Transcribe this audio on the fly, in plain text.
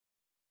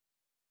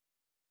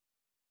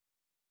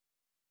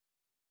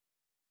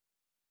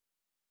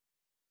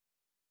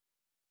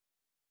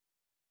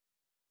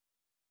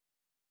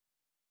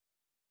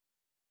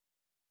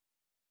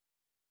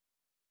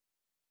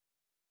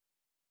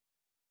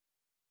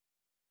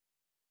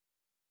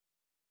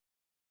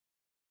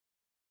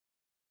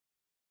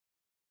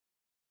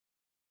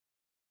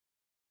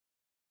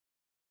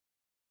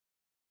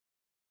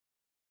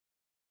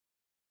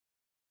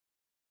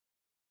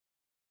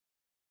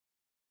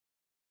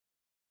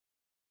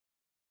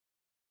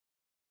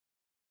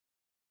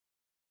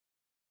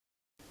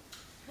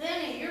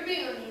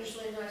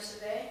much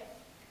today.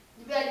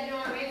 You bet you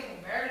don't have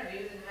anything better to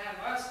do than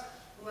have us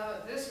live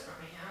at this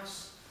crummy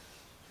house.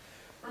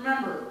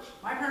 Remember,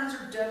 my parents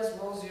are dead as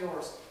well as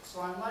yours,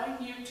 so I'm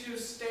letting you two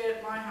stay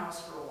at my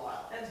house for a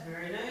while. That's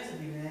very nice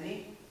of you,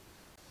 Manny.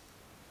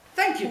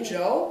 Thank you,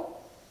 Joe.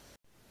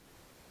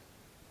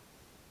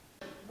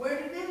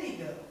 Where did Manny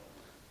go?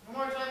 The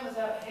more time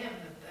without him,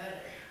 the better.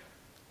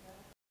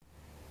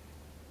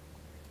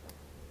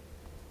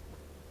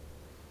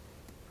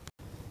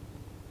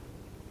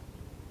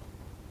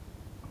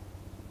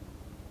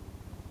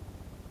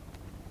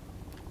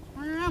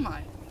 Where am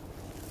I?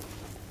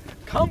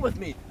 Come with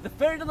me. The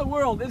fate of the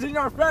world is in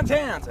our friend's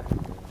hands.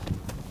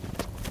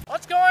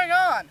 What's going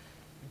on?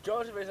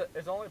 Joseph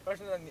is the only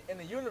person in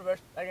the universe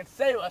that can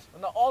save us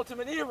from the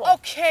ultimate evil.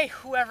 Okay,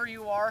 whoever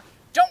you are,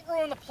 don't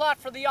ruin the plot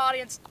for the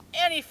audience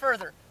any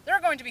further.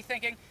 They're going to be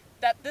thinking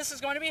that this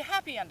is going to be a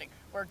happy ending,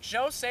 where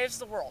Joe saves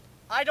the world.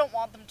 I don't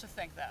want them to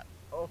think that.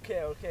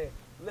 Okay.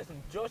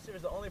 Listen, Joseph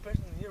is the only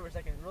person in the universe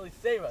that can really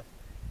save us.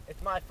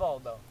 It's my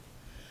fault, though.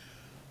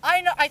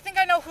 I think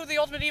I know who the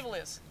ultimate evil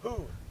is.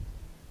 Who?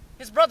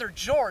 His brother,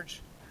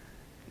 George.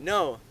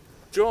 No,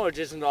 George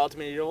isn't the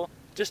ultimate evil.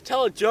 Just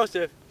tell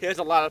Joseph he has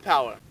a lot of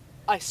power.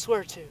 I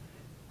swear to.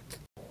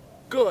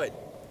 Good.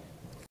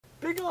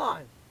 Be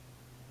gone.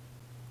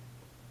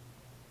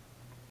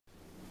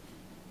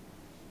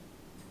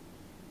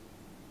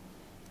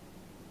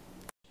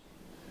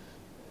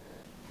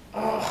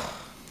 Ugh,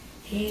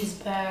 he's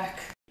back.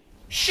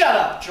 Shut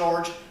up,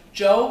 George.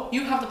 Joe,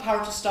 you have the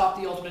power to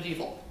stop the ultimate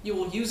evil. You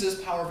will use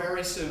this power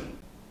very soon.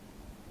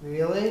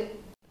 Really?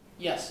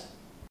 Yes.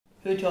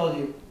 Who told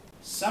you?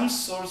 Some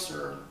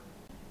sorcerer.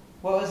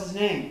 What was his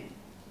name?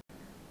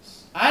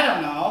 I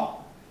don't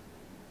know.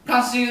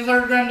 Constantine the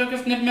 3rd Grand Duke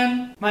of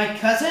Nipman? My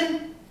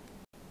cousin?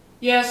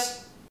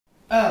 Yes.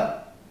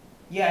 Oh,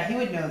 yeah, he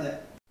would know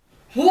that.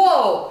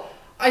 Whoa!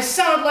 I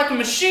sounded like a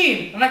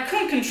machine, and I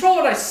couldn't control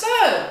what I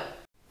said!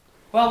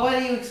 Well, what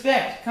do you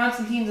expect?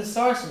 Constantine's a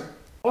sorcerer.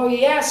 Oh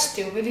yeah,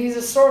 stupid, he's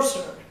a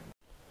sorcerer.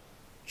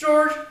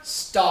 George,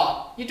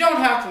 stop. You don't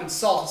have to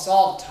insult us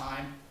all the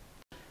time.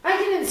 I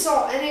can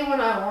insult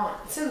anyone I want.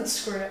 It's in the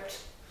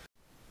script.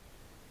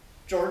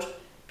 George,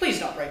 please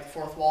don't break the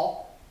fourth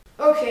wall.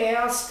 Okay,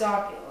 I'll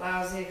stop you,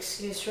 lousy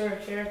excuse for a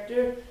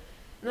character.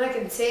 And I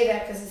can say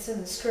that because it's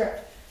in the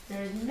script.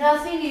 There's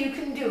nothing you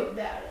can do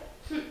about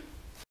it.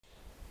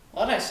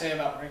 What did I say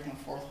about breaking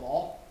the fourth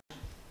wall?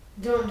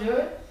 Don't do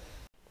it?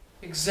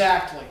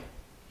 Exactly.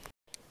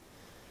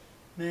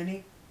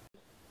 Manny,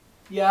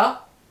 Yeah?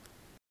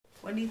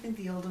 when do you think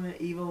the ultimate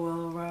evil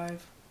will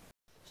arrive?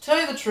 To tell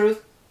you the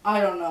truth, I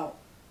don't know.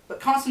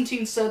 But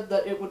Constantine said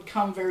that it would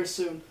come very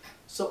soon,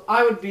 so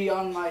I would be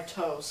on my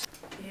toes.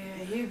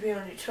 Yeah, you'd be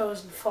on your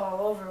toes and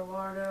fall over,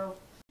 Lardo.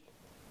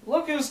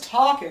 Look who's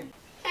talking.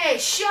 Hey,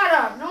 shut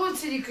up! No one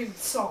said you could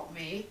insult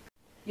me.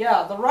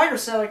 Yeah, the writer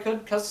said I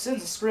could because it's in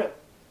the script.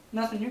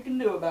 Nothing you can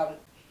do about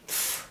it.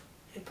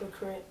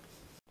 Hypocrite.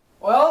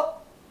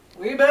 Well,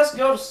 we best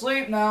go to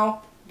sleep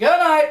now. Good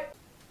night.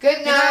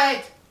 Good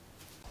night!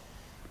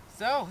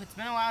 So, it's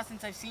been a while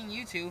since I've seen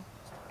you two,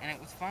 and it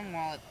was fun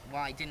while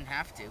I didn't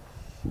have to.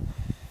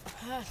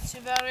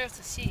 Too bad we have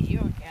to see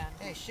you again.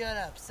 Hey, shut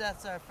up.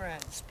 Seth's our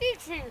friend. Speak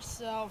for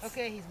yourself.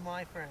 Okay, he's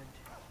my friend.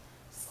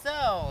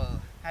 So,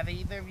 have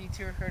either of you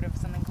two heard of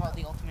something called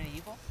the ultimate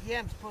evil? Yeah,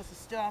 I'm supposed to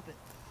stop it.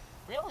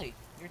 Really?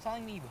 You're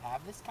telling me you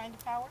have this kind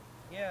of power?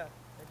 Yeah,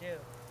 I do.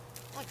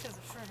 Look at the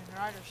friggin'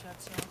 writer said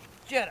so.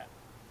 Shut up.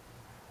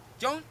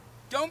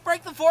 Don't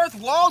break the fourth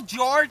wall,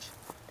 George!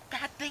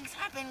 Bad things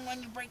happen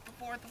when you break the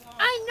fourth wall.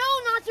 I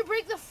know not to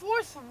break the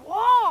fourth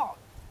wall!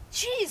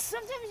 Jeez,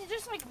 sometimes you're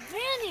just like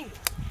Manny.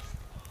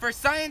 For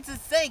science's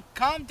sake,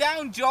 calm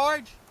down,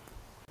 George!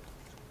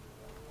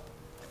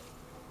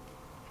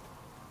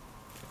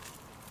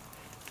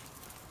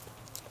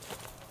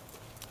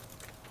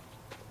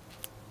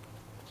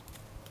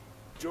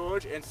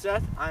 George and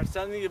Seth, I'm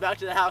sending you back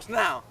to the house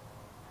now.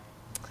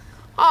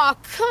 Aw,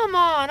 come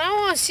on. I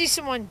want to see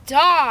someone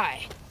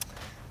die.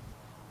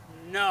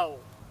 No.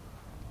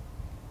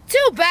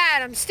 Too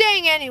bad. I'm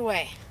staying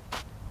anyway.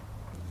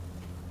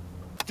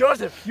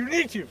 Joseph, you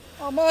need to.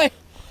 Oh my.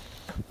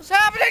 What's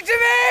happening to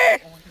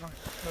me?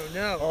 Oh,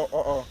 no.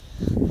 Oh.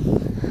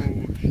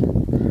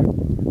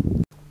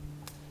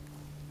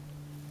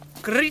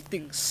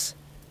 Greetings.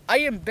 I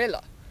am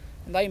Bella,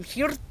 and I am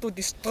here to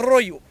destroy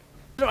you.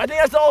 I think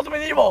that's the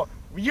ultimate evil.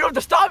 You have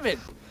to stop it.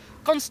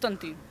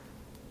 Constantine,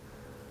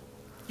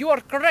 you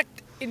are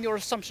correct in your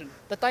assumption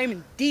that I am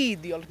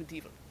indeed the ultimate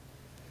evil.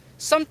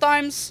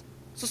 Sometimes,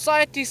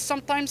 societies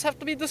have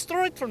to be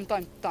destroyed from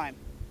time to time.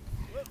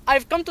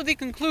 I've come to the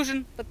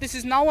conclusion that this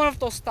is now one of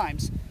those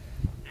times.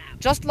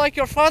 Just like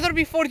your father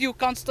before you,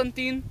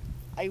 Constantine,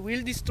 I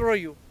will destroy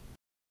you.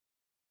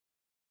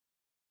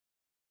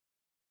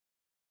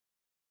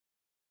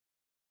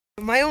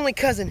 My only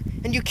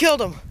cousin, and you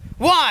killed him.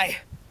 Why?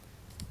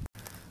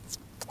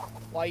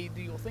 Why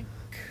do you think?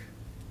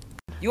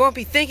 You won't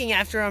be thinking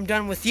after I'm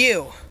done with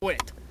you.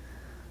 Wait,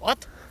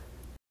 what?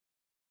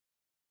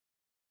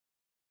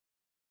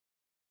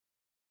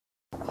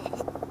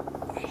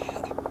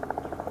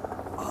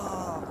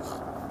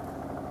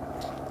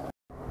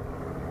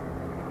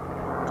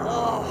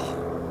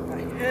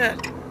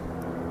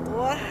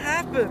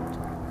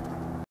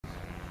 happened?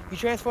 You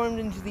transformed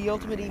into the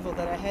ultimate evil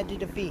that I had to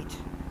defeat,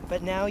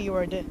 but now you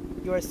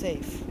are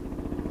safe.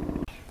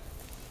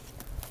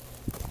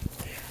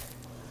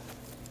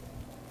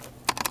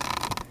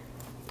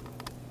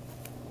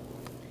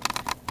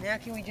 Now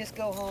can we just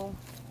go home?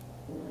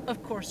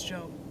 Of course,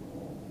 Joe.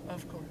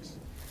 Of course.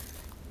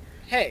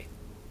 Hey,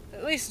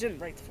 at least you didn't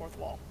break the fourth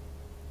wall.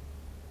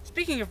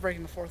 Speaking of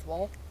breaking the fourth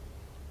wall,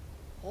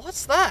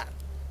 what's that?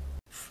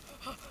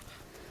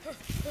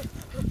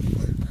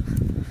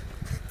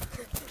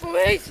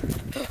 Wait!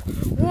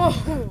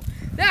 Whoa!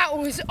 That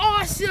was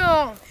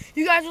awesome!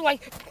 You guys were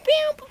like,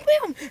 bam, bam,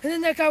 bam! And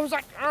then that guy was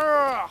like,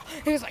 Argh!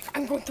 He was like,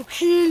 I'm going to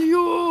kill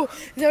you!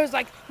 And I was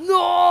like,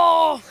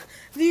 no!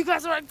 And you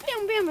guys were like,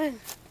 bam, bam, and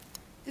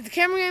did the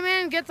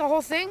cameraman get the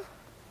whole thing?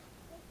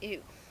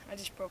 Ew, I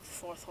just broke the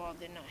fourth wall,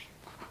 didn't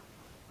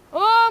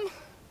I?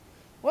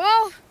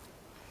 Well,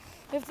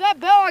 if that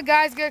Bella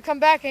guy's gonna come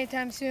back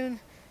anytime soon,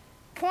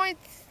 point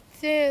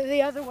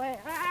the other way.